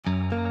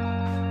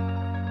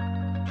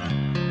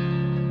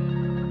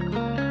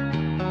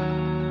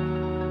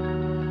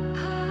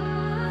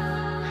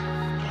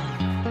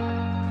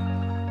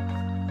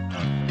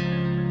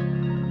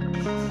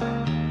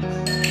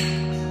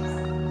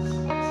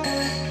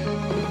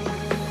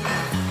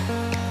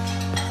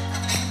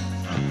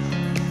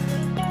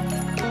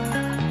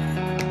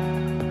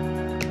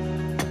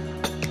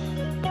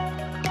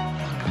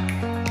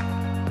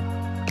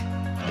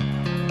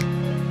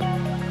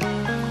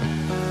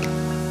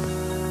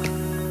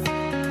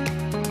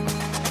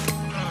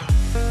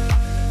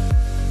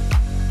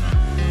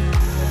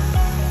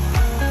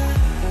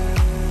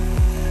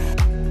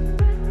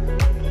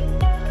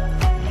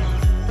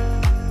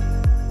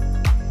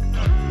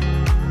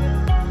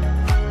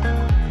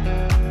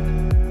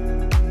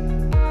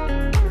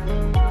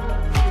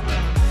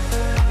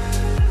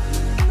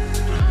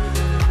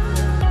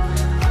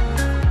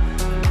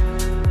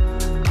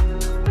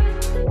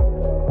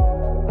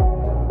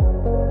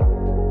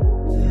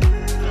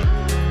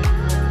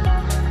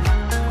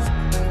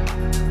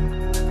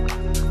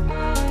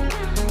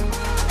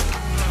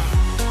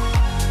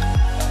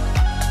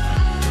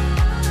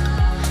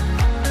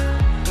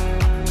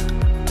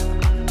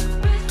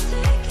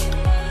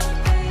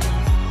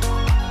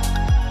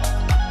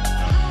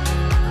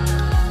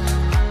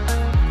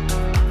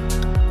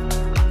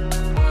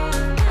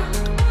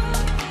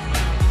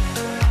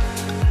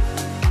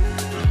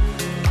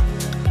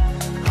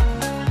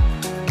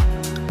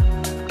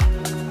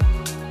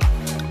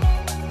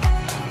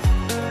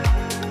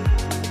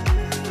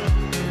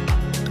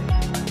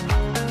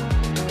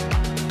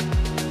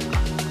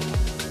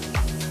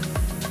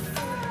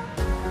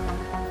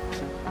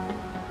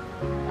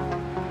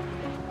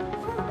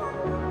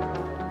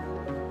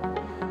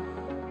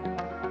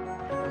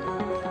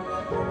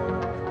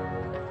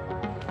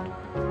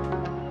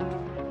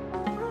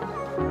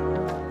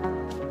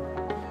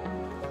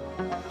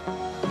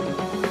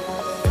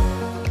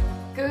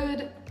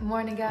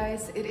morning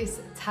guys, it is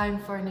time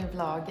for a new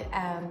vlog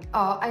and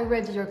I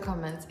read your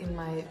comments in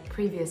my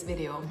previous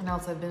video and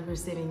also I've been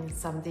receiving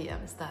some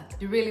DMs that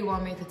you really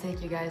want me to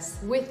take you guys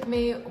with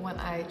me when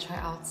I try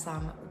out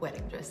some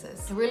wedding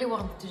dresses. I really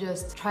want to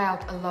just try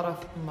out a lot of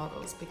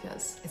models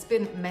because it's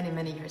been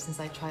many years since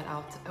I tried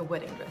out a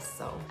wedding dress,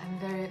 so I'm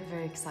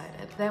very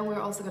excited. Then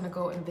we're also gonna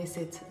go and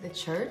visit the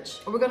church,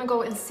 or we're gonna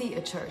go and see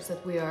a church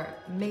that we are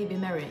maybe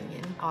marrying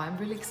in. I'm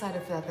really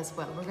excited for that as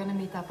well. We're gonna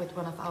meet up with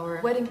one of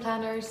our wedding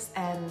planners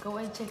and go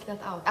and check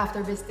that out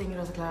after visiting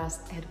Rosa Clara's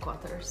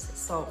headquarters.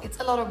 So it's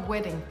a lot of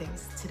wedding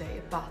things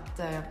today, but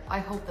I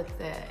hope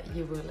that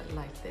you will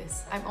like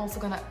this. I'm also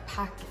gonna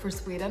pack for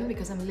Sweden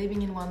because I'm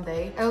leaving in one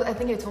day. I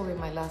think I told you in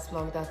my last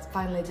vlog that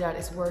finally Gerard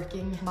is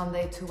working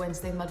Monday to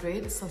Wednesday in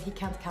Madrid, so he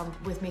can't come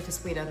with me to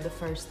Sweden the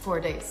first 4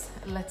 days.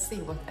 Let's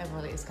see what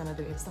Emily is gonna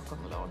do in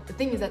Stockholm alone. The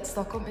thing is that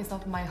Stockholm is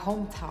not my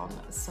hometown,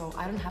 so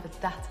I don't have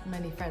that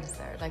many friends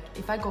there. Like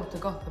if I go to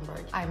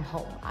Gothenburg, I'm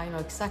home. I know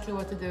exactly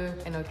what to do,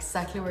 I know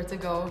exactly where to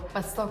go.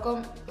 But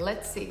Stockholm,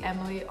 let's see.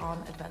 Emily on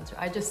adventure.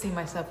 I just see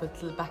myself with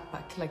a little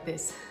backpack like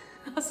this.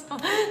 So,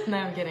 no,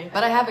 I'm kidding.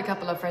 But I have a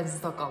couple of friends in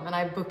Stockholm and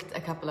I booked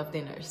a couple of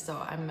dinners, so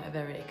I'm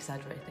very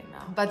exaggerating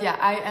now. But yeah,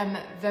 I am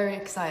very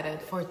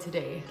excited for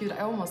today. Dude,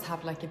 I almost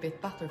have like a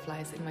bit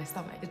butterflies in my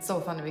stomach. It's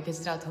so funny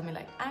because Gerard told me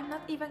like, I'm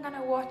not even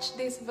gonna watch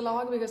this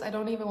vlog because I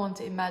don't even want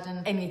to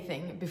imagine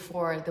anything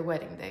before the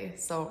wedding day.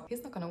 So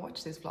he's not gonna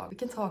watch this vlog. We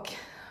can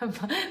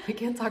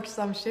talk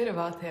some shit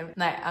about him.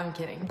 Nah, I'm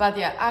kidding. But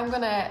yeah, I'm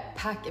gonna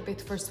pack a bit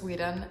for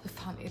Sweden. The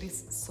fun, it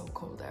is so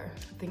cold there.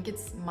 I think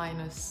it's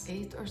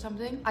 -8 or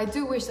something. I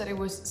do wish that it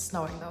was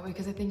snowing though,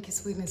 because I think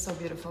Sweden is so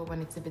beautiful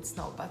when it's a bit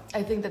snow, but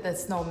I think that the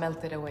snow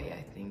melted away,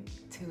 I think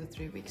 2 or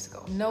 3 weeks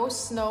ago. No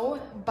snow,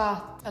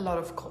 but a lot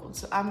of cold.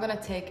 So I'm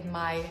gonna take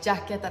my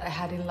jacket that I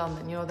had in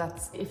London. You know,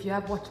 that's, if you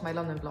have watched my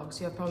London vlogs,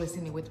 you have probably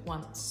seen me with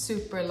one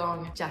super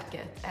long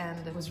jacket,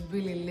 and I was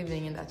really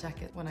living in that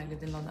jacket when I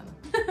lived in London.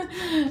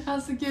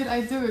 That's so good.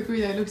 I do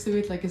agree that it looks a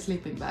bit like a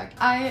sleeping bag.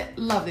 I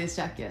love this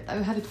jacket.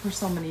 I've had it for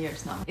so many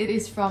years now. It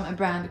is from a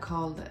brand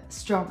called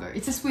Stronger.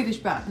 It's a Swedish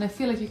brand, and I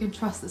feel like you can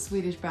trust a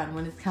Swedish brand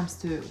when it comes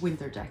to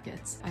winter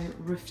jackets. I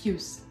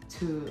refuse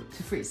to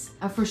freeze.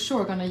 I'm for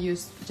sure gonna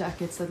use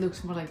jackets that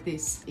looks more like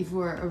this if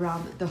we're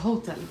around the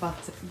hotel,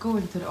 but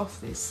going to the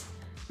office,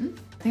 I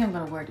think I'm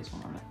gonna wear this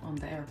one on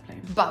the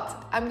airplane. But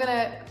I'm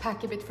gonna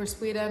pack a bit for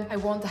Sweden. I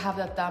want to have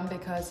that done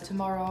because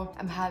tomorrow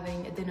I'm having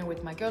a dinner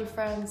with my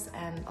girlfriends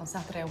and on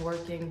Saturday I'm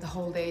working the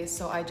whole day,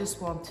 so I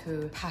just want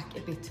to pack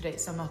a bit today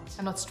so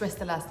I'm not stressed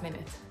the last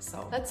minute. So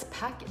let's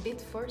pack a bit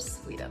for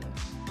Sweden.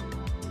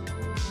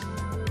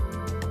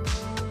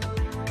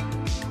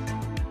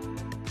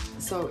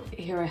 So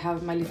here I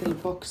have my little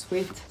box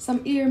with some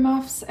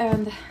earmuffs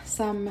and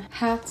some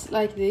hats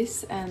like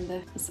this, and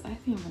I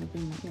think I'm gonna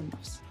bring my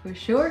earmuffs. For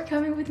sure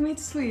coming with me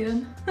to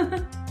Sweden.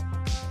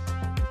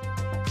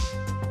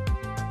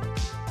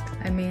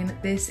 I mean,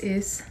 this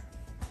is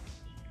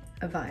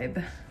a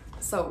vibe.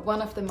 So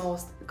one of the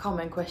most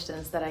common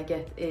questions that I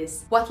get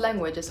is, what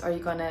languages are you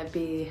gonna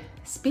be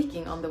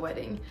speaking on the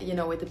wedding? You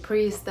know, with the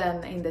priest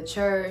and in the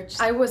church.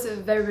 I was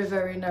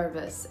very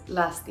nervous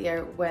last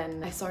year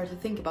when I started to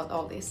think about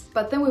all this.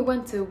 But then we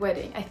went to a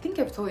wedding. I think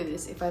I've told you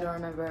this if I don't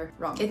remember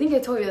wrong. I think I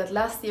told you that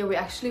last year we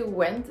actually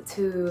went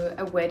to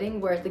a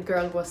wedding where the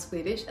girl was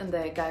Swedish and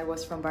the guy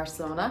was from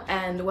Barcelona.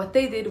 And what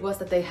they did was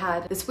that they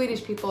had the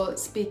Swedish people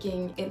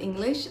speaking in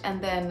English,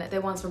 and then the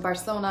ones from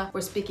Barcelona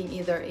were speaking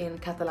either in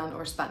Catalan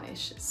or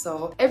Spanish.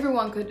 So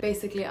everyone could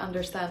basically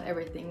understand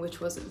everything,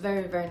 which was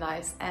very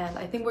nice, and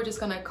I think we're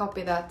just gonna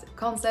copy that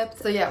concept.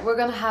 So yeah, we're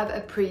gonna have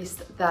a priest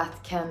that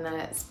can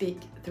speak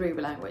 3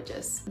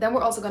 languages. Then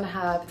we're also gonna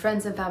have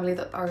friends and family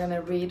that are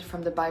gonna read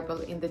from the Bible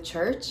in the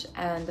church,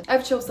 and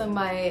I've chosen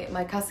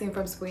my cousin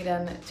from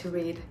Sweden to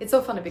read. It's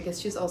so funny because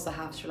she's also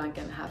half Sri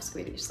Lankan and half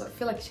Swedish, so I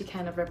feel like she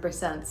kind of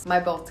represents my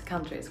both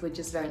countries, which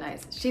is very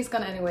nice. She's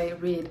gonna anyway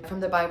read from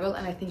the Bible,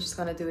 and I think she's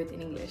gonna do it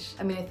in English.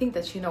 I mean, I think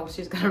that she knows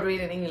she's gonna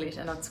read in English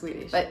and not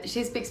Swedish, but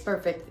she speaks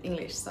perfect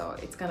English, so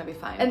it's gonna be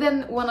fine. And then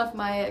one of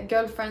my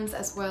girlfriends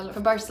as well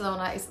from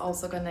Barcelona is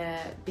also gonna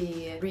be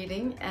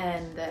reading,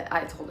 and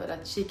I told her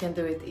that she can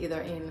do it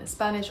either in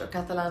Spanish or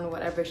Catalan,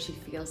 whatever she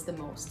feels the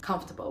most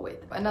comfortable with.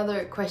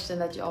 Another question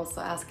that you also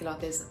ask a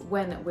lot is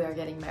when we are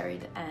getting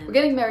married, and we're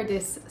getting married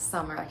this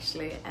summer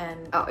actually, and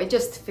it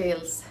just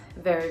feels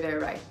very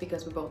right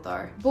because we both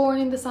are born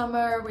in the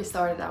summer, we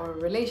started our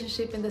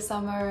relationship in the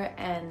summer,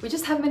 and we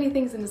just have many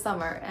things in the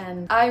summer,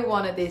 and I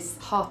wanted this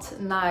hot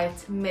night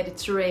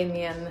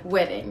Mediterranean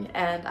wedding,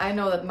 and I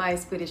know that my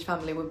Swedish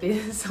family would be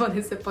so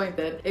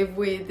disappointed if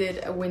we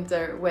did a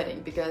winter wedding,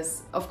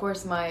 because of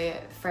course my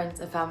friends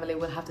and family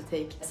will have to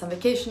take some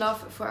vacation off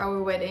for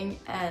our wedding,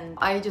 and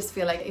I just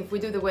feel like if we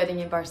do the wedding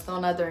in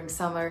Barcelona during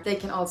summer, they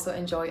can also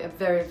enjoy a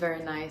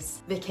very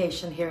nice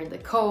vacation here in the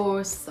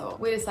coast. So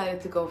we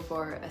decided to go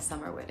for a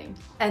summer wedding.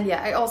 And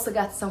yeah, I also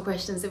got some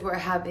questions if we're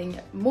having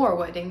more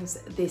weddings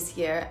this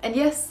year. And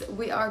yes,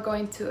 we are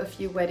going to a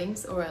few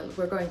weddings, or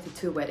we're going to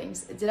 2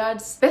 weddings.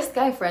 Gerard's best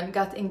guy friend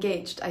got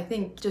engaged, I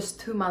think just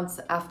 2 months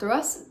after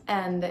us,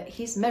 and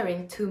he's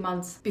marrying 2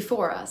 months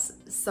before us.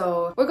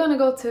 So we're gonna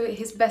go to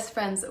his best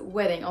friend's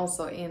wedding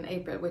also in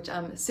April, which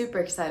I'm super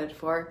excited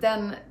for.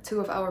 Then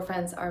 2 of our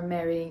friends are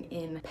marrying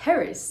in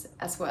Paris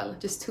as well,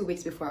 just 2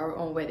 weeks before our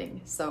own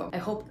wedding. So I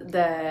hope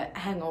the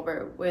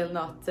hangover will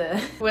not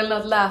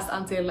last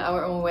until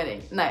our own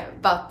wedding. No,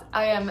 but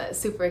I am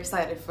super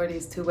excited for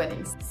these 2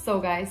 weddings. So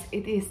guys,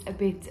 it is a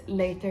bit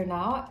later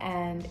now,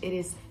 and it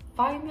is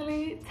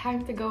finally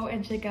time to go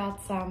and check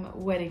out some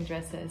wedding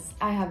dresses.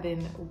 I have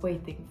been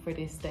waiting for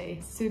this day.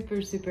 Super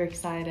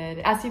excited.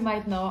 As you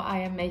might know, I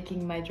am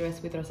making my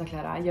dress with Rosa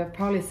Clara. You have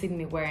probably seen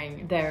me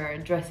wearing their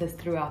dresses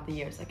throughout the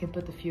years. I can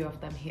put a few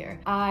of them here.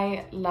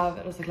 I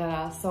love Rosa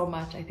Clara so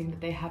much. I think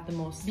that they have the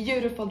most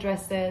beautiful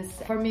dresses.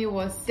 For me, it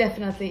was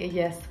definitely a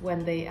yes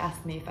when they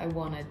asked me if I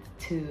wanted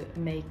to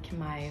make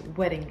my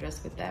wedding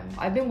dress with them.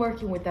 I've been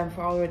working with them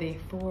for already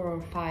 4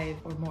 or 5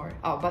 or more.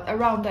 Oh, but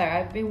around there.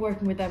 I've been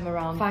working with them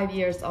around 5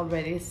 years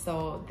already,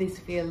 so this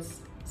feels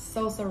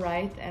so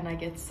right, and I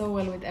get so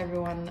well with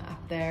everyone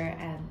up there.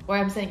 And why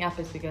I'm saying up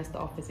is because the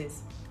office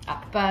is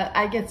up, but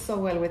I get so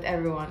well with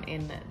everyone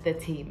in the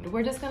team.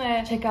 We're just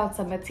gonna check out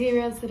some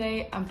materials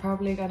today. I'm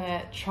probably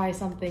gonna try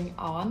something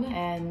on,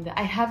 and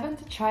I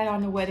haven't tried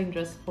on a wedding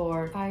dress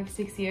for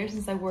 5-6 years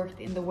since I worked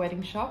in the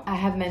wedding shop. I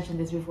have mentioned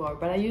this before,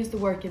 but I used to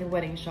work in a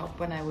wedding shop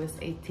when I was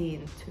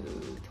 18 to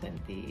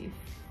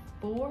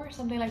 24,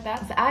 something like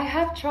that. So I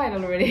have tried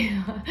already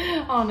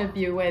on a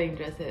few wedding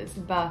dresses,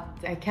 but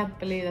I can't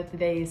believe that the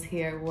day is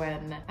here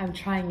when I'm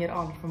trying it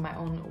on for my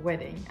own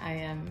wedding. I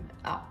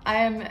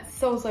am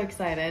so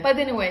excited. But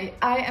anyway,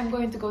 I am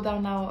going to go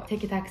down now,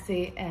 take a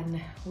taxi, and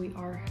we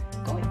are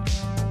going.